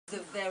A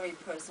very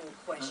personal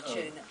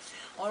question.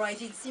 All right,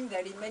 it seems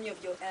that in many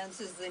of your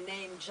answers the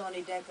name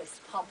Johnny Depp has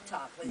popped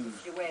up as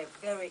if you were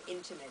very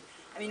intimate.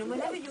 I mean,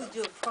 whenever you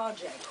do a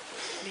project,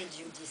 I mean,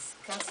 do you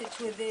discuss it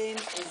with him?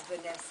 Is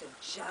Vanessa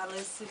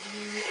jealous of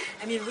you?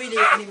 I mean, really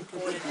an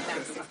important,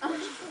 massive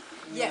question.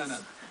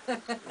 Yes. No.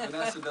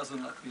 Vanessa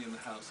doesn't let me in the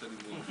house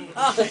anymore.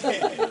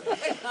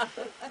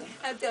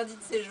 Interdit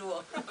de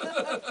séjour.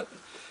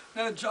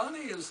 Now,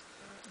 Johnny has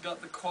got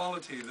the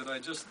quality that I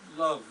just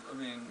love. I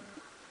mean,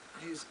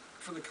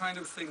 for the kind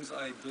of things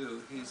I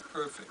do, he's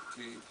perfect.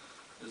 He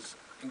is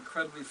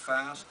incredibly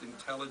fast,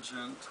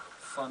 intelligent,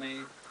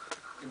 funny,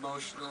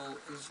 emotional.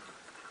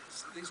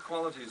 These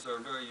qualities are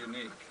very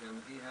unique,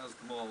 and he has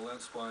them all.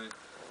 That's why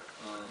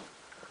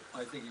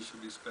I think he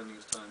should be spending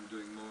his time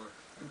doing more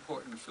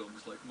important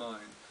films like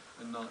mine,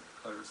 and not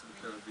Pirates of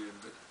the Caribbean.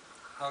 But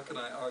how can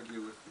I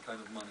argue with the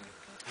kind of money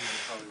that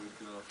Hollywood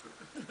can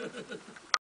offer?